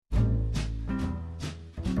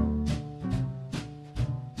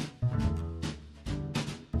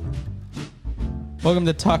Welcome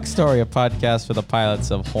to Talk Story, a podcast for the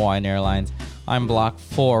pilots of Hawaiian Airlines. I'm Block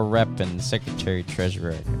 4 Rep and Secretary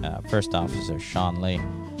Treasurer, First Officer Sean Lee.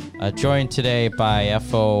 Joined today by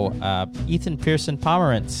FO Ethan Pearson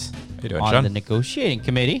Pomerantz on Sean? the negotiating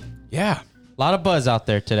committee. Yeah. A lot of buzz out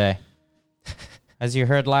there today. As you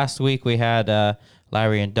heard last week, we had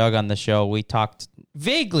Larry and Doug on the show. We talked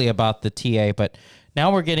vaguely about the TA, but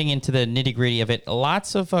now we're getting into the nitty-gritty of it.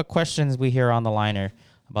 Lots of questions we hear on the liner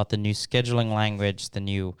about the new scheduling language, the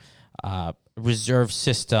new reserve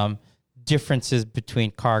system, differences between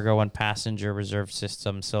cargo and passenger reserve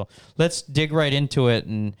systems. So let's dig right into it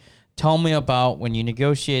and tell me about when you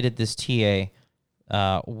negotiated this TA,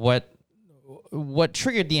 what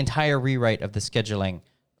triggered the entire rewrite of the scheduling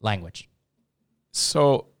language?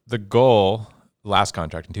 So the goal last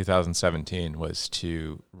contract in 2017 was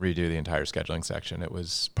to redo the entire scheduling section. It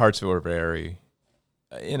was parts of it were very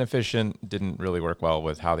inefficient, didn't really work well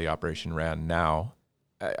with how the operation ran now.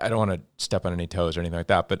 I don't want to step on any toes or anything like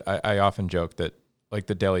that, but I often joke that like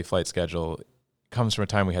the daily flight schedule comes from a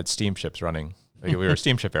time we had steamships running. Like we were a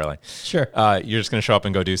steamship airline. Sure. You're just going to show up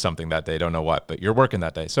and go do something that day, don't know what, but you're working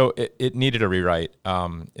that day. So it needed a rewrite.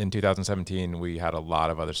 In 2017, we had a lot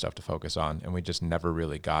of other stuff to focus on, and we just never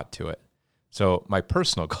really got to it. So my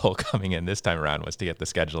personal goal coming in this time around was to get the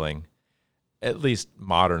scheduling at least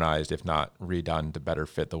modernized, if not redone, to better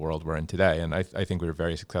fit the world we're in today. And I think we were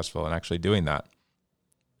very successful in actually doing that.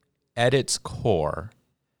 At its core,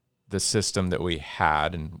 the system that we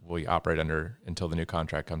had and we operate under until the new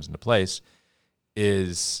contract comes into place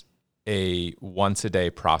is a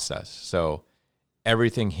once-a-day process. So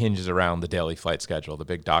everything hinges around the daily flight schedule, the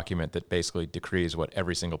big document that basically decrees what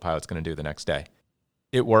every single pilot's going to do the next day.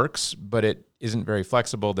 It works, but it isn't very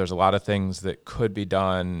flexible. There's a lot of things that could be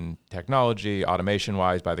done technology,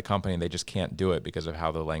 automation-wise by the company, and they just can't do it because of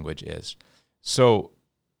how the language is. So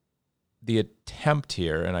the attempt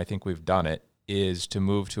here, and I think we've done it, is to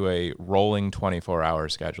move to a rolling 24-hour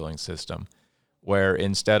scheduling system where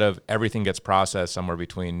instead of everything gets processed somewhere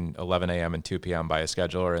between 11 a.m. and 2 p.m. by a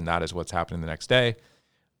scheduler, and that is what's happening the next day,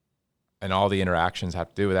 and all the interactions have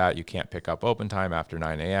to do with that. You can't pick up open time after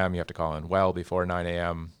 9 a.m. You have to call in well before 9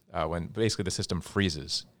 a.m. When basically the system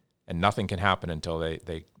freezes and nothing can happen until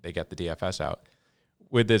they get the DFS out.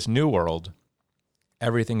 With this new world,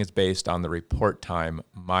 everything is based on the report time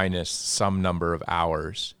minus some number of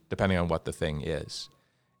hours, depending on what the thing is.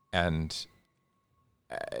 And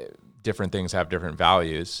different things have different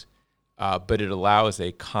values, but it allows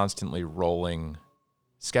a constantly rolling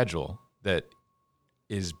schedule that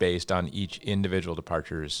is based on each individual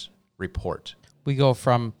departure's report. We go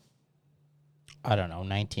from,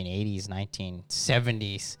 1980s,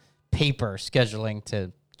 1970s paper scheduling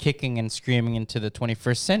to kicking and screaming into the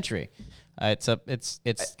 21st century. It's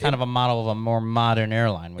kind of a model of a more modern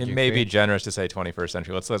airline. It may be generous to say 21st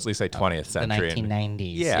century. Let's at least say 20th century. The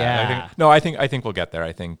 1990s. Yeah. I think we'll get there.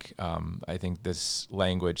 I think this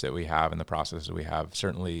language that we have and the processes that we have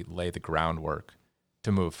certainly lay the groundwork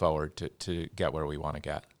to move forward to get where we want to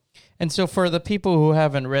get. And so for the people who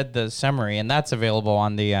haven't read the summary, and that's available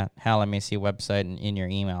on the HAL MAC website and in your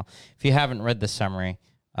email, if you haven't read the summary,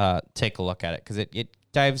 take a look at it because it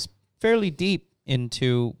dives fairly deep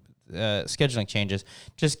into scheduling changes.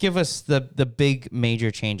 Just give us the big major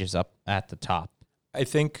changes up at the top. I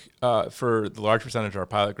think for the large percentage of our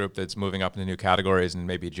pilot group that's moving up into new categories and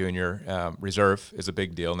maybe junior, reserve is a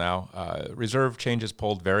big deal now. Reserve changes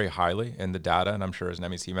pulled very highly in the data, and I'm sure as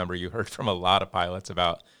an MEC member you heard from a lot of pilots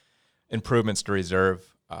about improvements to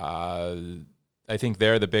reserve. I think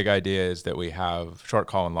there the big idea is that we have short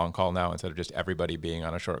call and long call now instead of just everybody being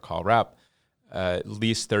on a short call rep. At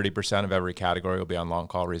least 30% of every category will be on long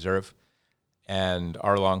call reserve, and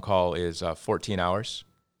our long call is 14 hours.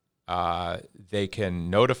 They can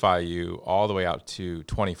notify you all the way out to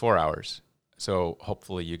 24 hours. So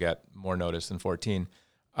hopefully you get more notice than 14.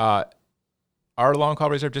 Our long call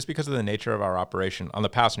reserve, just because of the nature of our operation, on the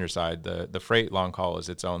passenger side, the freight long call is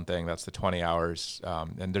its own thing. That's the 20 hours.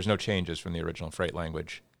 And there's no changes from the original freight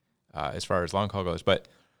language as far as long call goes. But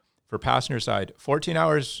for passenger side, 14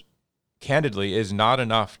 hours, candidly, is not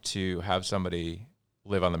enough to have somebody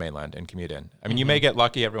live on the mainland and commute in. I mean, you may get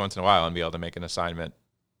lucky every once in a while and be able to make an assignment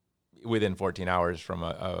within 14 hours from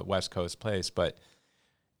a West Coast place, but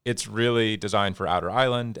it's really designed for outer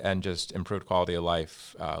island and just improved quality of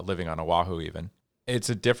life living on Oahu even. It's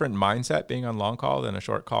a different mindset being on long call than a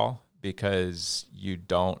short call because you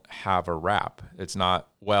don't have a wrap. It's not,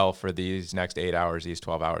 well, for these next 8 hours, these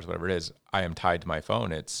 12 hours, whatever it is, I am tied to my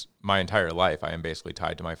phone. It's my entire life. I am basically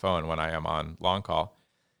tied to my phone when I am on long call.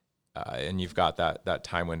 And you've got that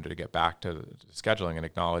time window to get back to scheduling and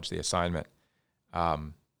acknowledge the assignment.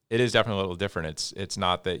 It is definitely a little different. It's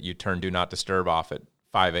not that you turn do not disturb off at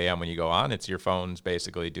 5 a.m. when you go on. It's your phone's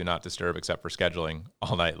basically do not disturb except for scheduling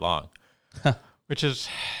all night long, which is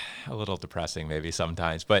a little depressing maybe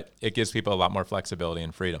sometimes, but it gives people a lot more flexibility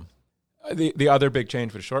and freedom. The other big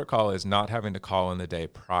change with short call is not having to call in the day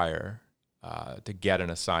prior to get an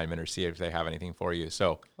assignment or see if they have anything for you.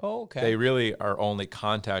 So they really are only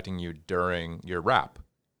contacting you during your wrap.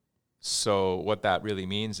 So what that really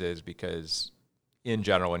means is, because in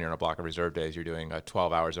general, when you're in a block of reserve days, you're doing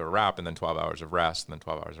 12 hours of a wrap and then 12 hours of rest and then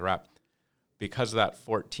 12 hours of wrap. Because of that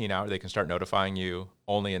 14 hour, they can start notifying you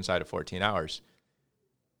only inside of 14 hours.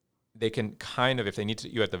 They can kind of, if they need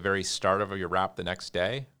to, you at the very start of your wrap the next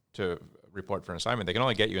day to report for an assignment, they can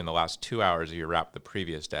only get you in the last 2 hours of your wrap the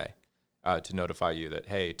previous day to notify you that,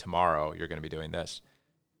 hey, tomorrow you're going to be doing this.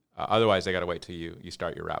 Otherwise, they got to wait till you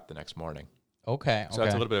start your wrap the next morning. Okay. So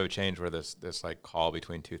that's a little bit of a change where this like call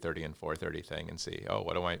between 2:30 and 4:30 thing, and see,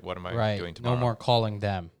 what am I doing tomorrow? No more calling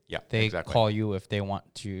them. Yeah, they exactly. call you if they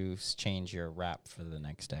want to change your wrap for the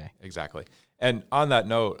next day. Exactly. And on that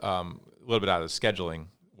note, a little bit out of the scheduling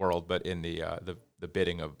world, but in the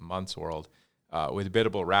bidding of months world, with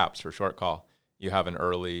biddable wraps for short call, you have an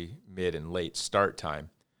early, mid, and late start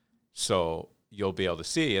time. So you'll be able to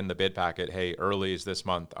see in the bid packet, hey, earlies this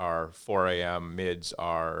month are 4 a.m., mids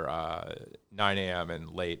are 9 a.m., and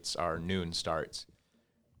lates are noon starts.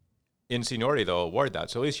 In seniority, they'll award that.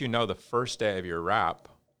 So at least you know the first day of your wrap,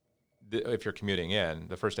 if you're commuting in,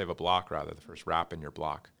 the first day of a block, rather, the first wrap in your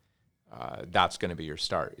block, that's going to be your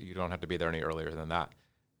start. You don't have to be there any earlier than that.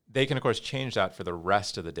 They can, of course, change that for the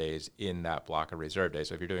rest of the days in that block of reserve days.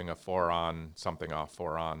 So if you're doing a 4 on, something off,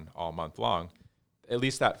 4 on all month long, at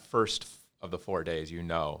least that first of the 4 days,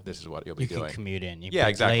 this is what you'll be doing. You can commute in.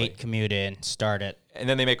 Exactly. Late, commute in, start it. And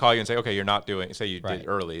then they may call you and say, okay, you're not doing, say you did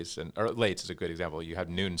earlies, or lates is a good example. You have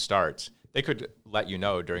noon starts. They could let you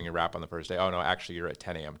know during your wrap on the first day, oh, no, actually you're at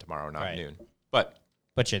 10 a.m. tomorrow, not noon. But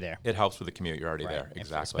you're there. It helps with the commute. You're already there.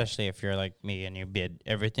 Exactly. Especially if you're like me and you bid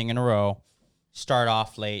everything in a row, start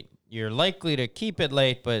off late. You're likely to keep it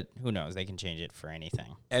late, but who knows? They can change it for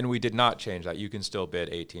anything. And we did not change that. You can still bid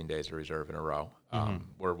 18 days of reserve in a row.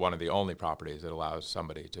 We're one of the only properties that allows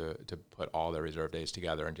somebody to put all their reserve days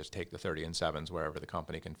together and just take the 30 and 7s wherever the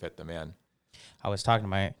company can fit them in. I was talking to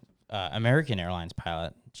my American Airlines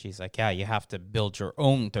pilot. She's like, yeah, you have to build your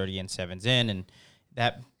own 30 and 7s in, and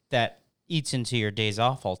that eats into your days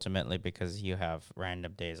off ultimately, because you have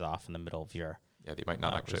random days off in the middle of your that you might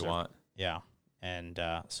not actually reserve. Want. Yeah. And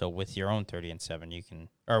so with your own 30 and 7, you can,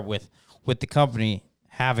 or with the company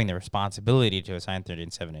having the responsibility to assign 30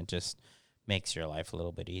 and 7, it just makes your life a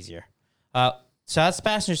little bit easier. So that's the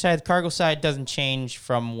passenger side. The cargo side doesn't change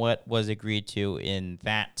from what was agreed to in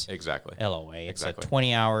that LOA. It's a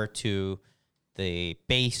 20-hour to the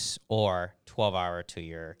base or 12-hour to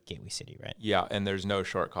your gateway city, right? Yeah, and there's no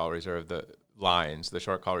short call reserve. The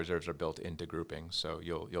short call reserves are built into groupings, so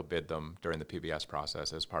you'll bid them during the PBS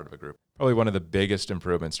process as part of a group. Probably one of the biggest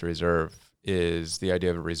improvements to reserve is the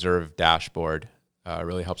idea of a reserve dashboard. It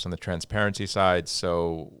really helps on the transparency side,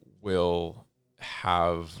 so we'll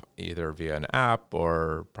have either via an app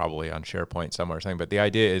or probably on SharePoint somewhere or something, but the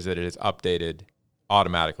idea is that it is updated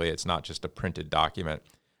automatically. It's not just a printed document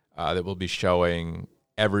that will be showing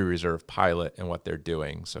every reserve pilot and what they're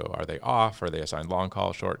doing. So are they off? Are they assigned long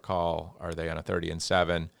call, short call? Are they on a 30 and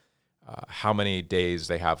 7? How many days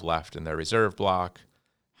they have left in their reserve block?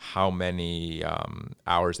 How many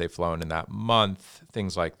hours they've flown in that month?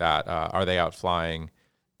 Things like that. Are they out flying?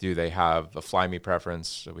 Do they have a fly me preference?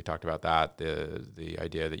 So we talked about that. The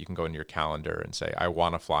idea that you can go into your calendar and say, I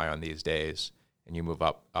want to fly on these days, and you move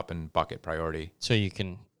up in bucket priority. So you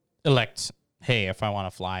can elect, hey, if I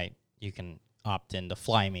want to fly, you can opt in to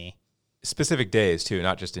fly me. Specific days too,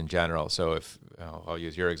 not just in general. So if I'll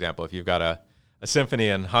use your example, if you've got a symphony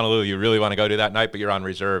in Honolulu you really want to go to that night, but you're on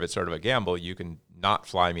reserve, it's sort of a gamble. You can not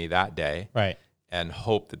fly me that day, right, and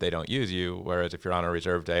hope that they don't use you. Whereas if you're on a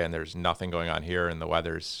reserve day and there's nothing going on here and the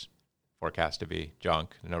weather's forecast to be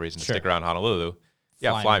junk, no reason to stick around Honolulu.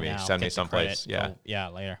 Yeah, fly me. Now, send me someplace. Yeah,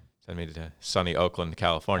 later. Send me to sunny Oakland,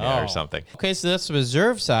 California, or something. Okay, so that's the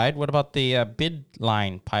reserve side. What about the bid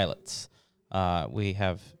line pilots? We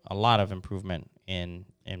have a lot of improvement in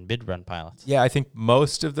bid run pilots. Yeah, I think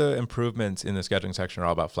most of the improvements in the scheduling section are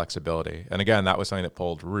all about flexibility. And again, that was something that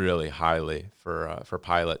pulled really highly for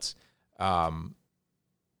pilots.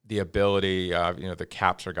 The ability, the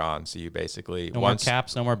caps are gone. So you basically... No more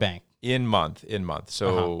caps, no more bank. In month.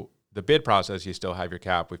 So the bid process, you still have your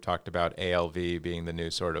cap. We've talked about ALV being the new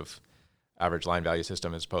sort of average line value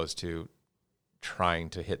system as opposed to trying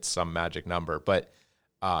to hit some magic number. But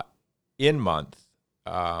in month,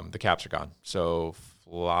 the caps are gone. So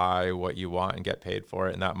fly what you want and get paid for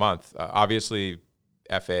it in that month. Obviously,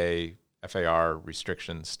 FAR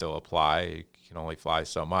restrictions still apply. You can only fly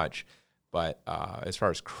so much. But as far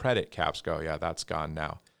as credit caps go, yeah, that's gone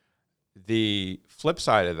now. The flip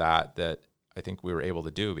side of that I think we were able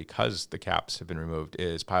to do because the caps have been removed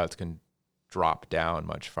is pilots can drop down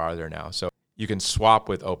much farther now. So you can swap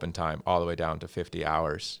with open time all the way down to 50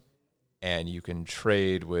 hours, and you can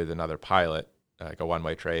trade with another pilot, like a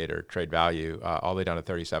one-way trade or trade value, all the way down to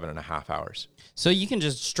 37 and a half hours. So you can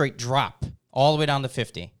just straight drop all the way down to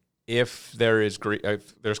 50. If there is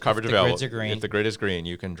if there's coverage available, if the grid is green,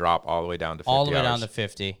 you can drop all the way down to 50 hours. All the way down to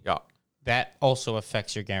 50. Yeah. That also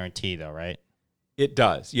affects your guarantee, though, right? It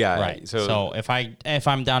does, yeah. Right. So if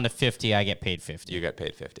I'm down to 50, I get paid 50. You get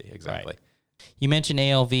paid 50, exactly. Right. You mentioned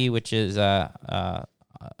ALV, which is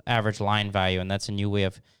average line value, and that's a new way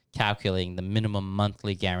of calculating the minimum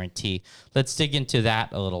monthly guarantee. Let's dig into that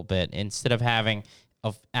a little bit. Instead of having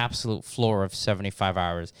an absolute floor of 75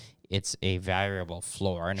 hours, it's a variable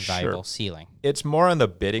floor and a variable ceiling. It's more on the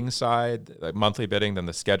bidding side, like monthly bidding, than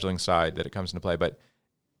the scheduling side that it comes into play. But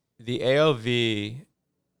the ALV,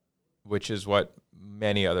 which is what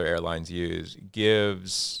many other airlines use,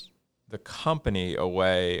 gives the company a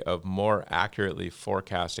way of more accurately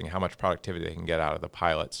forecasting how much productivity they can get out of the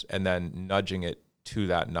pilots and then nudging it to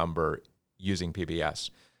that number using PBS.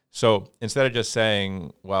 So instead of just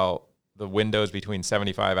saying, well, the windows between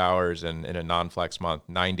 75 hours and in a non-flex month,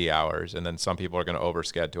 90 hours, and then some people are going to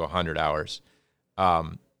overschedule to 100 hours.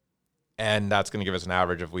 And that's going to give us an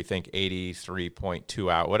average of, we think,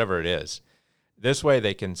 83.2 out, whatever it is. This way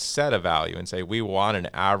they can set a value and say, we want an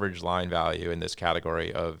average line value in this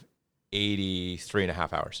category of 83 and a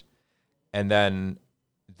half hours. And then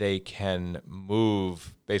they can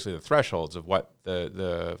move basically the thresholds of what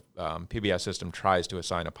the PBS system tries to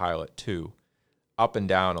assign a pilot to up and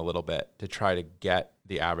down a little bit to try to get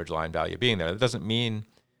the average line value being there. That doesn't mean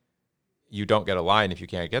you don't get a line if you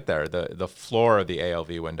can't get there. The floor of the ALV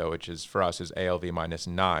window, which is for us is ALV minus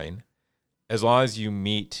 9, as long as you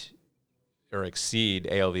meet or exceed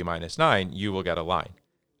ALV minus 9, you will get a line.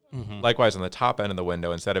 Mm-hmm. Likewise, on the top end of the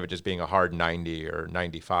window, instead of it just being a hard 90 or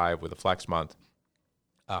 95 with a flex month,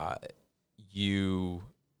 you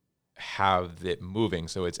have it moving,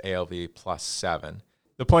 so it's ALV plus 7.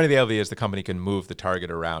 The point of the ALV is the company can move the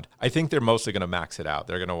target around. I think they're mostly going to max it out.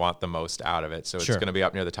 They're going to want the most out of it, so it's going to be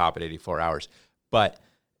up near the top at 84 hours. But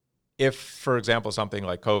if, for example, something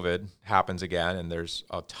like COVID happens again and there's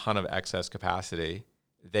a ton of excess capacity,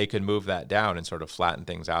 they could move that down and sort of flatten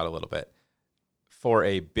things out a little bit. For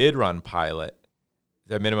a bid run pilot,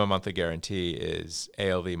 the minimum monthly guarantee is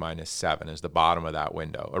ALV minus 7 is the bottom of that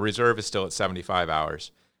window. A reserve is still at 75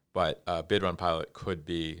 hours, but a bid run pilot could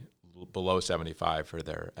be below 75 for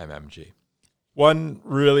their MMG. One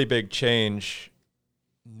really big change,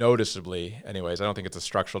 noticeably, anyways, I don't think it's a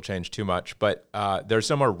structural change too much, but there's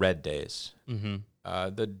some more red days. Mm-hmm.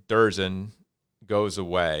 The Durzen goes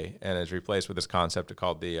away and is replaced with this concept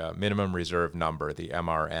called the minimum reserve number, the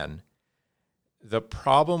MRN. The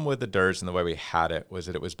problem with the Durzen, the way we had it, was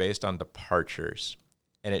that it was based on departures,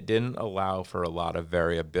 and it didn't allow for a lot of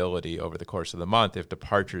variability over the course of the month if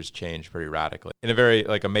departures changed pretty radically. In a very,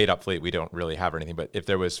 like a made-up fleet, we don't really have anything, but if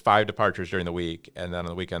there was 5 departures during the week, and then on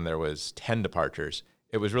the weekend there was 10 departures,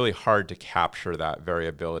 it was really hard to capture that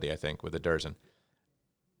variability, I think, with the Durzen.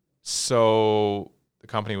 So the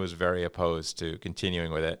company was very opposed to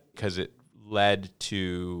continuing with it because it led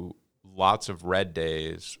to lots of red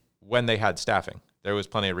days when they had staffing. There was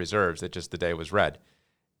plenty of reserves that just the day was red,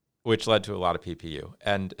 which led to a lot of PPU.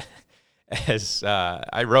 And as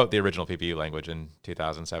I wrote the original PPU language in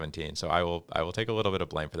 2017, so I will take a little bit of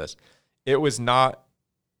blame for this. It was not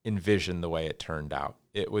envisioned the way it turned out.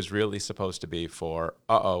 It was really supposed to be for,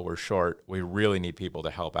 we're short. We really need people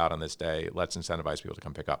to help out on this day. Let's incentivize people to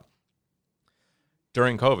come pick up.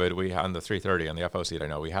 During COVID, we on the 330 on the FO seat, I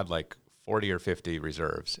know we had like 40 or 50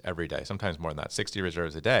 reserves every day, sometimes more than that, 60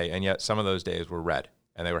 reserves a day. And yet some of those days were red,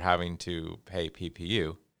 and they were having to pay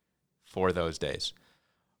PPU for those days.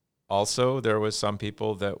 Also, there was some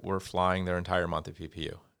people that were flying their entire month of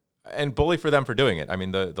PPU. And bully for them for doing it. I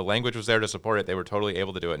mean, the language was there to support it. They were totally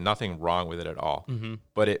able to do it. Nothing wrong with it at all. Mm-hmm.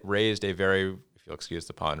 But it raised a very, if you'll excuse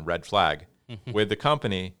the pun, red flag with the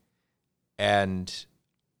company. And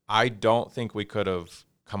I don't think we could have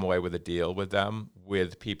come away with a deal with them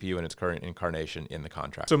with PPU in its current incarnation in the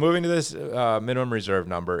contract. So moving to this minimum reserve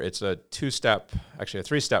number, it's a three-step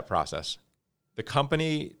process. The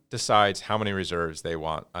company decides how many reserves they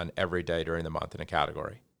want on every day during the month in a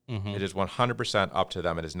category. It is 100% up to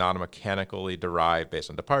them. It is not mechanically derived based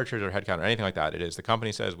on departures or headcount or anything like that. It is the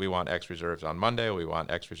company says we want X reserves on Monday, we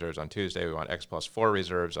want X reserves on Tuesday, we want X plus 4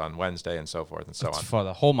 reserves on Wednesday, and so forth and so on. For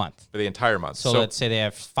the whole month. For the entire month. So let's say they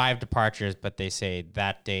have 5 departures, but they say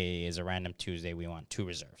that day is a random Tuesday, we want 2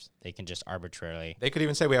 reserves. They can just arbitrarily. They could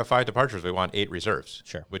even say we have 5 departures, we want 8 reserves.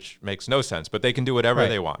 Sure. Which makes no sense, but they can do whatever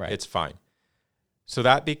they want. Right. It's fine. So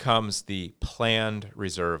that becomes the planned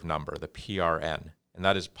reserve number, the PRN. And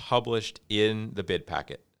that is published in the bid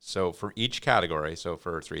packet. So for each category, so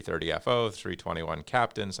for 330 FO, 321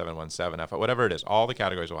 Captain, 717 FO, whatever it is, all the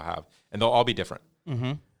categories will have, and they'll all be different.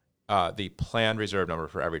 The planned reserve number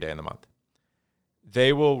for every day in the month.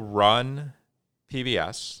 They will run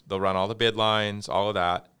PBS. They'll run all the bid lines, all of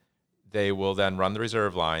that. They will then run the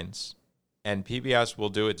reserve lines, and PBS will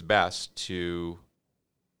do its best to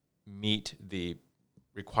meet the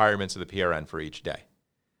requirements of the PRN for each day.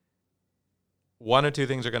 One or two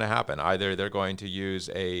things are going to happen. Either they're going to use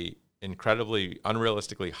a incredibly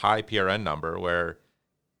unrealistically high PRN number where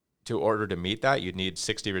to order to meet that, you'd need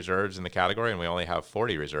 60 reserves in the category and we only have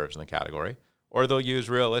 40 reserves in the category. Or they'll use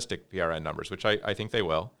realistic PRN numbers, which I think they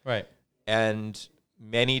will. Right. And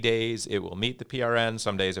many days it will meet the PRN.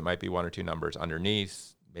 Some days it might be 1 or 2 numbers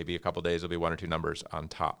underneath. Maybe a couple days it'll be 1 or 2 numbers on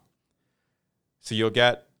top. So you'll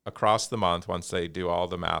get across the month, once they do all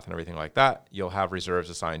the math and everything like that, you'll have reserves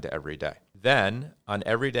assigned to every day. Then, on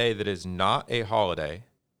every day that is not a holiday,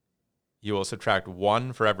 you will subtract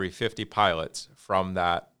 1 for every 50 pilots from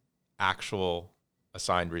that actual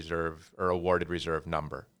assigned reserve or awarded reserve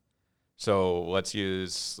number. So let's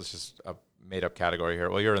just a made-up category here.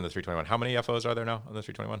 Well, you're in the 321. How many FOs are there now on the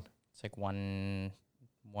 321? It's like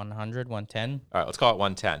 100, 110. All right, let's call it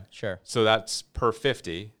 110. Sure. So that's per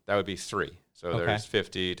 50. That would be 3. So there's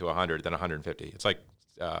 50 to 100, then 150. It's like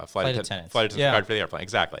flight attendants card for the airplane.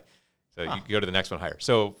 Exactly. So you go to the next one higher.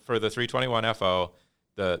 So for the 321 FO,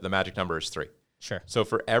 the magic number is 3. Sure. So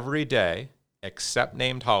for every day, except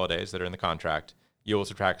named holidays that are in the contract, you will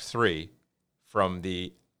subtract 3 from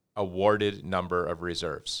the awarded number of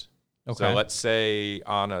reserves. Okay. So let's say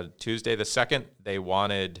on a Tuesday the 2nd, they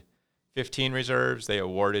wanted 15 reserves. They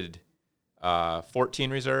awarded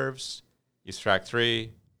 14 reserves. You subtract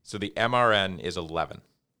 3. So the MRN is 11.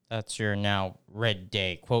 That's your now red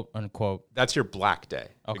day, quote unquote. That's your black day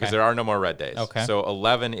because there are no more red days. Okay. So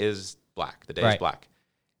 11 is black. The day is black.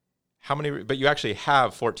 How many? But you actually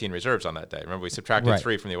have 14 reserves on that day. Remember, we subtracted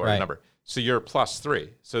 3 from the awarded number. So you're plus 3.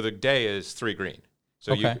 So the day is 3 green.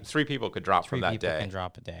 So 3 people could drop from that day. 3 people can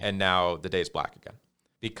drop a day. And now the day's black again.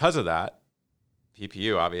 Because of that,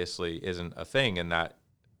 PPU obviously isn't a thing in that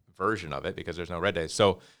version of it because there's no red days.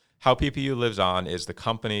 So how PPU lives on is the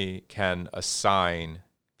company can assign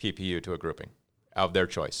PPU to a grouping of their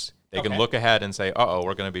choice. They can look ahead and say,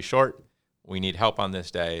 we're going to be short. We need help on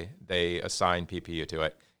this day. They assign PPU to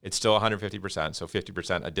it. It's still 150%, so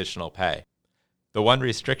 50% additional pay. The one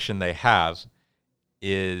restriction they have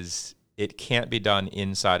is it can't be done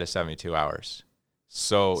inside of 72 hours.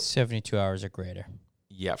 So 72 hours or greater.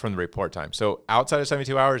 Yeah, from the report time. So outside of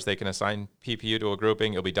 72 hours, they can assign PPU to a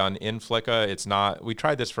grouping. It'll be done in Flicka. It's not. We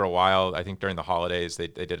tried this for a while. I think during the holidays, they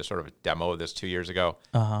did a sort of a demo of this 2 years ago.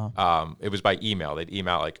 It was by email. They'd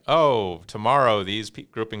email like, tomorrow these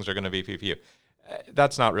groupings are going to be PPU.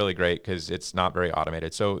 That's not really great because it's not very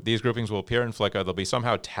automated. So these groupings will appear in Flicka. They'll be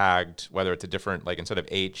somehow tagged, whether it's a different, like instead of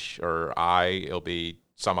H or I, it'll be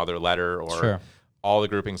some other letter or all the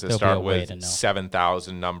groupings that start with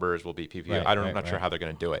 7,000 numbers will be PPU. I'm not sure how they're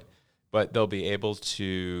going to do it, but they'll be able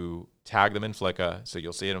to tag them in Flicka. So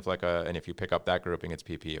you'll see it in Flicka. And if you pick up that grouping, it's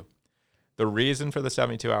PPU. The reason for the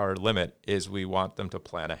 72-hour limit is we want them to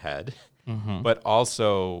plan ahead, but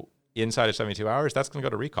also inside of 72 hours, that's going to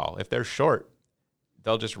go to recall. If they're short,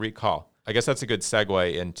 they'll just recall. I guess that's a good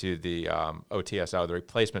segue into the OTSL, the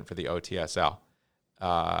replacement for the OTSL.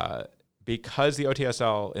 Because the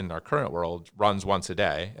OTSL in our current world runs once a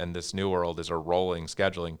day, and this new world is a rolling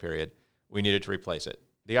scheduling period, we needed to replace it.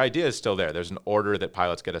 The idea is still there. There's an order that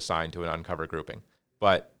pilots get assigned to an uncovered grouping,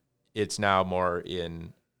 but it's now more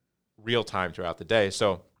in real time throughout the day.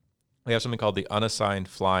 So we have something called the Unassigned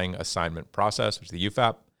Flying Assignment Process, which is the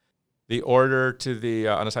UFAP. The order to the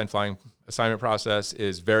Unassigned Flying Assignment Process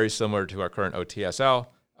is very similar to our current OTSL.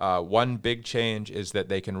 One big change is that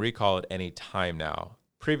they can recall at any time now.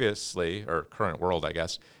 Previously, or current world, I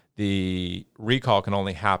guess, the recall can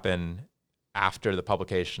only happen after the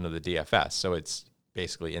publication of the DFS. So it's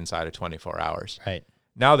basically inside of 24 hours. Right.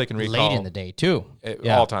 Now they can recall. Late in the day, too.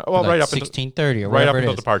 All time. Well, like right up 16:30 or right up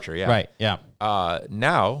until until departure, yeah. Right, yeah.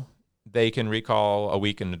 Now they can recall a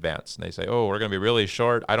week in advance. And they say, oh, we're going to be really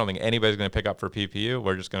short. I don't think anybody's going to pick up for PPU.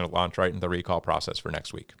 We're just going to launch right into the recall process for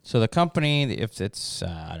next week. So the company, if it's,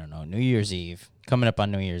 I don't know, New Year's Eve, coming up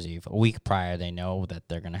on New Year's Eve, a week prior, they know that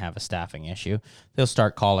they're going to have a staffing issue. They'll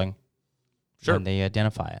start calling when they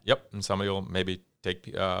identify it. Yep. And somebody will maybe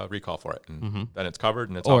take recall for it. And then it's covered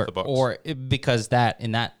and it's off the books. Or because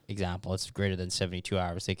in that example, it's greater than 72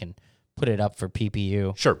 hours, they can put it up for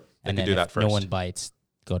PPU. Sure. They And can then do that if first. no one bites,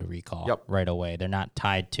 go to recall right away. They're not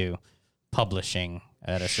tied to publishing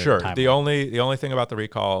at a certain time. The only thing about the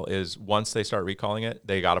recall is once they start recalling it,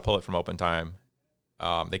 they got to pull it from open time.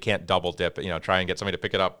 They can't double dip it, try and get somebody to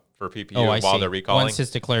pick it up for PPU while they're recalling. Once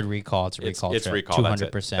it's declared recall, it's a recall. It's trip, recall.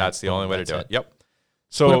 200%. That's the only way to do it. Yep.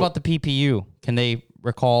 So what about the PPU? Can they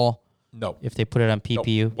recall? No. If they put it on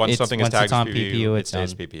PPU? Nope. Once something is tagged on as PPU, it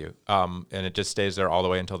stays done. PPU. And it just stays there all the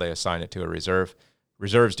way until they assign it to a reserve.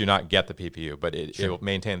 Reserves do not get the PPU, but it will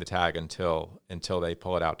maintain the tag until they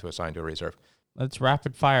pull it out to assign to a reserve. Let's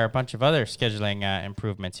rapid fire a bunch of other scheduling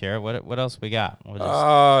improvements here. What else we got? We'll just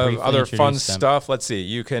other fun introduce them. stuff. Let's see.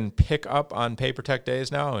 You can pick up on Paper Tech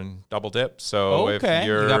days now and double dip. So if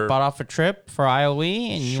you got bought off a trip for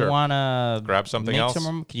IOE and you want to grab something else,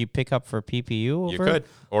 could you pick up for PPU? You could,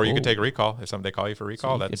 or you could take a recall if somebody call you for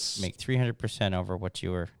recall. So you could make 300% over what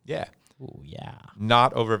you were. Yeah. Ooh, yeah.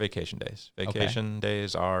 Not over vacation days. Vacation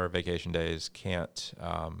days are vacation days. Can't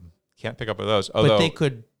pick up with those. Although but they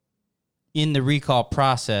could, in the recall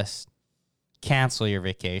process, cancel your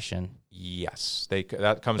vacation. Yes,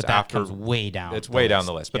 that comes that after. Comes way down. It's way down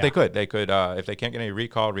the list. But they could if they can't get any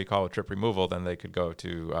recall with trip removal, then they could go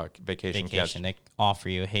to vacation. They offer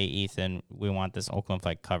you, hey Ethan, we want this Oakland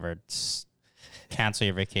flight covered. Cancel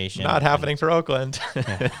your vacation. Not happening for Oakland. Who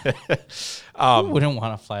wouldn't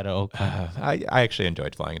want to fly to Oakland? I actually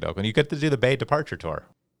enjoyed flying to Oakland. You get to do the Bay departure tour.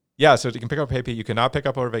 Yeah, so you can pick up PayP. You cannot pick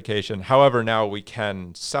up over vacation. However, now we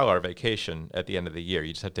can sell our vacation at the end of the year.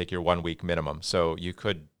 You just have to take your 1 week minimum. So you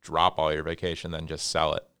could drop all your vacation, then just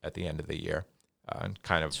sell it at the end of the year and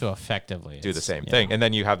kind of effectively do the same thing. And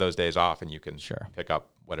then you have those days off and you can pick up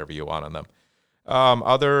whatever you want on them.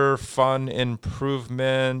 Other fun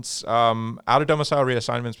improvements, out of domicile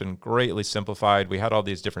reassignment's been greatly simplified. We had all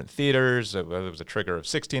these different theaters, whether it was a trigger of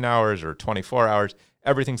 16 hours or 24 hours.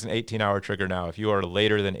 Everything's an 18-hour trigger now. If you are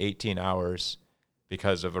later than 18 hours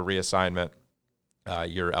because of a reassignment,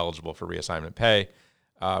 you're eligible for reassignment pay.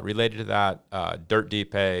 Related to that, Dirt D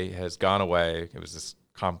pay has gone away. It was this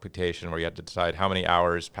computation where you had to decide how many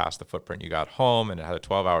hours past the footprint you got home, and it had a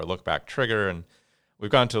 12-hour look-back trigger. And we've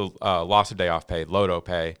gone to loss of day off pay, LODO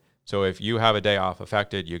pay. So if you have a day off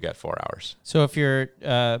affected, you get 4 hours. So if you're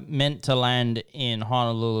meant to land in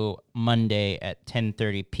Honolulu Monday at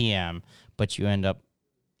 10:30 p.m., but you end up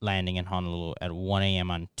landing in Honolulu at 1 a.m.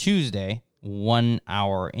 on Tuesday, 1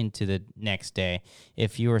 hour into the next day,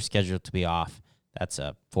 if you were scheduled to be off, that's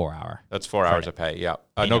a 4 hour. That's 4 hours of pay, yeah.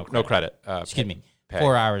 No credit. Excuse me.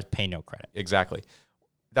 4 hours, pay no credit. Exactly.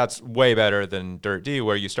 That's way better than Dirt D,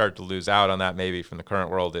 where you start to lose out on that maybe from the current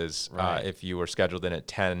world is if you were scheduled in at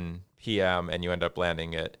 10 p.m. and you end up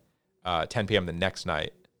landing at 10 p.m. the next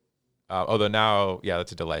night. Although now,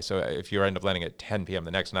 that's a delay. So if you end up landing at 10 p.m.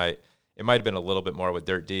 the next night, it might have been a little bit more with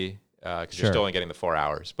Dirt D because you're still only getting the 4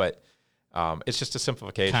 hours. But it's just a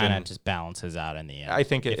simplification. Kind of just balances out in the end. I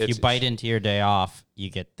think if you bite into your day off, you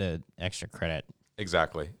get the extra credit.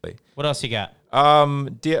 Exactly. What else you got?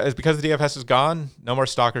 Because the DFS is gone, no more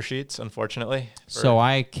stalker sheets, unfortunately. So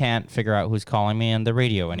I can't figure out who's calling me on the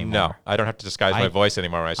radio anymore. No, I don't have to disguise my voice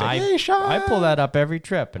anymore when I say, hey, Sean. I pull that up every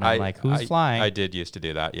trip, and I'm like, who's flying? I did used to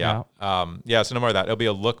do that, yeah. So no more of that. It'll be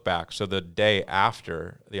a look back. So the day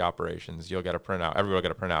after the operations, you'll get a printout. Everyone will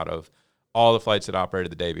get a printout of all the flights that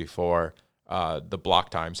operated the day before, the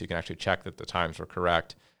block time, so you can actually check that the times were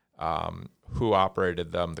correct. Who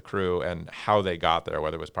operated them, the crew, and how they got there,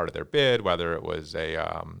 whether it was part of their bid, whether it was a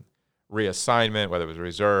reassignment, whether it was a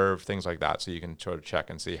reserve, things like that. So you can sort of check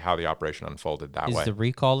and see how the operation unfolded that way. Is the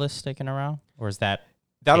recall list sticking around? Or is that...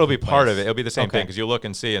 That'll be part of it. It'll be the same thing because you look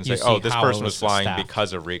and see and say, this person was flying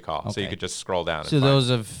because of recall. Okay. So you could just scroll down. So those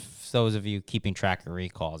of you keeping track of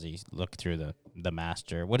recalls, you look through the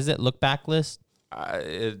master. What is it? Look back list?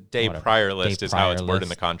 Day prior list is how it's worded in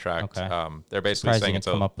the contract. Okay. They're basically saying it's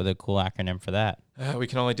come up with a cool acronym for that. We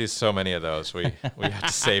can only do so many of those. We have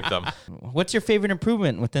to save them. What's your favorite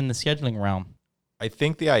improvement within the scheduling realm? I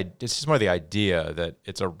think it's just more the idea that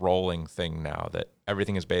it's a rolling thing now, that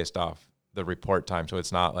everything is based off the report time. So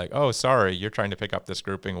it's not like, oh, sorry, you're trying to pick up this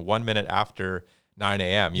grouping 1 minute after 9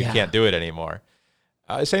 a.m. You can't do it anymore.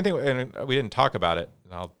 Same thing, and we didn't talk about it.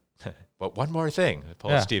 But one more thing.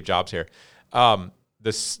 Pull Steve Jobs here.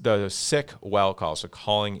 the sick well call, so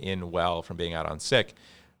calling in well from being out on sick,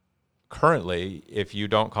 currently, if you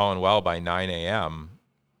don't call in well by 9 a.m.,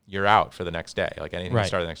 you're out for the next day. Like anything you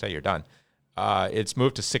start the next day, you're done. It's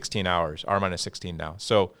moved to 16 hours, R-16 now.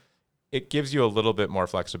 So it gives you a little bit more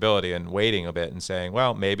flexibility and waiting a bit and saying,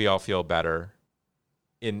 well, maybe I'll feel better.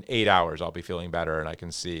 In 8 hours, I'll be feeling better and I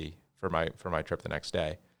can see for my trip the next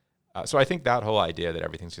day. So I think that whole idea that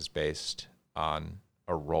everything's just based on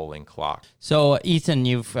a rolling clock. So, Ethan,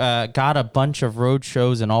 you've got a bunch of road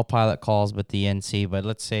shows and all pilot calls with the NC, but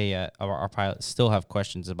let's say our pilots still have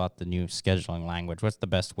questions about the new scheduling language. What's the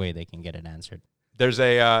best way they can get it answered? There's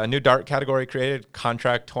a new DART category created,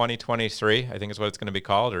 Contract 2023, I think is what it's going to be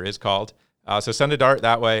called or is called. So send a DART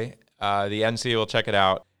that way. The NC will check it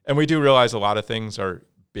out. And we do realize a lot of things are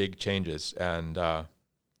big changes, and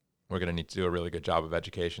we're going to need to do a really good job of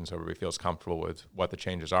education so everybody feels comfortable with what the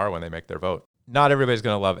changes are when they make their vote. Not everybody's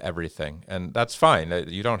going to love everything, and that's fine.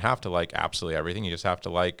 You don't have to like absolutely everything. You just have to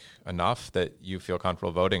like enough that you feel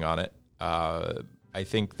comfortable voting on it. I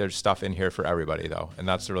think there's stuff in here for everybody, though, and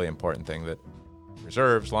that's the really important thing, that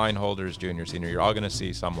reserves, line holders, junior, senior, you're all going to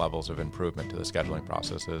see some levels of improvement to the scheduling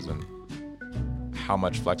processes and how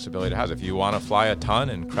much flexibility it has. If you want to fly a ton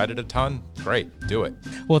and credit a ton, great, do it.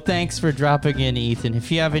 Well, thanks for dropping in, Ethan.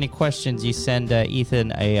 If you have any questions, you send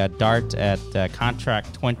Ethan a DART at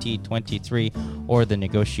Contract 2023 or the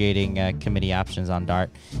negotiating committee options on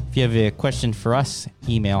DART. If you have a question for us,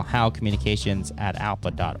 email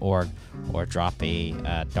howcommunications@alpa.org or drop a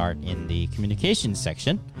DART in the communications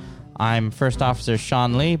section. I'm First Officer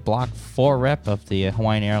Sean Lee, Block 4 Rep of the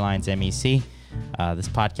Hawaiian Airlines MEC. This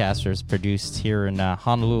podcast is produced here in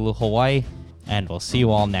Honolulu, Hawaii, and we'll see you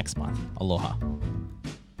all next month. Aloha.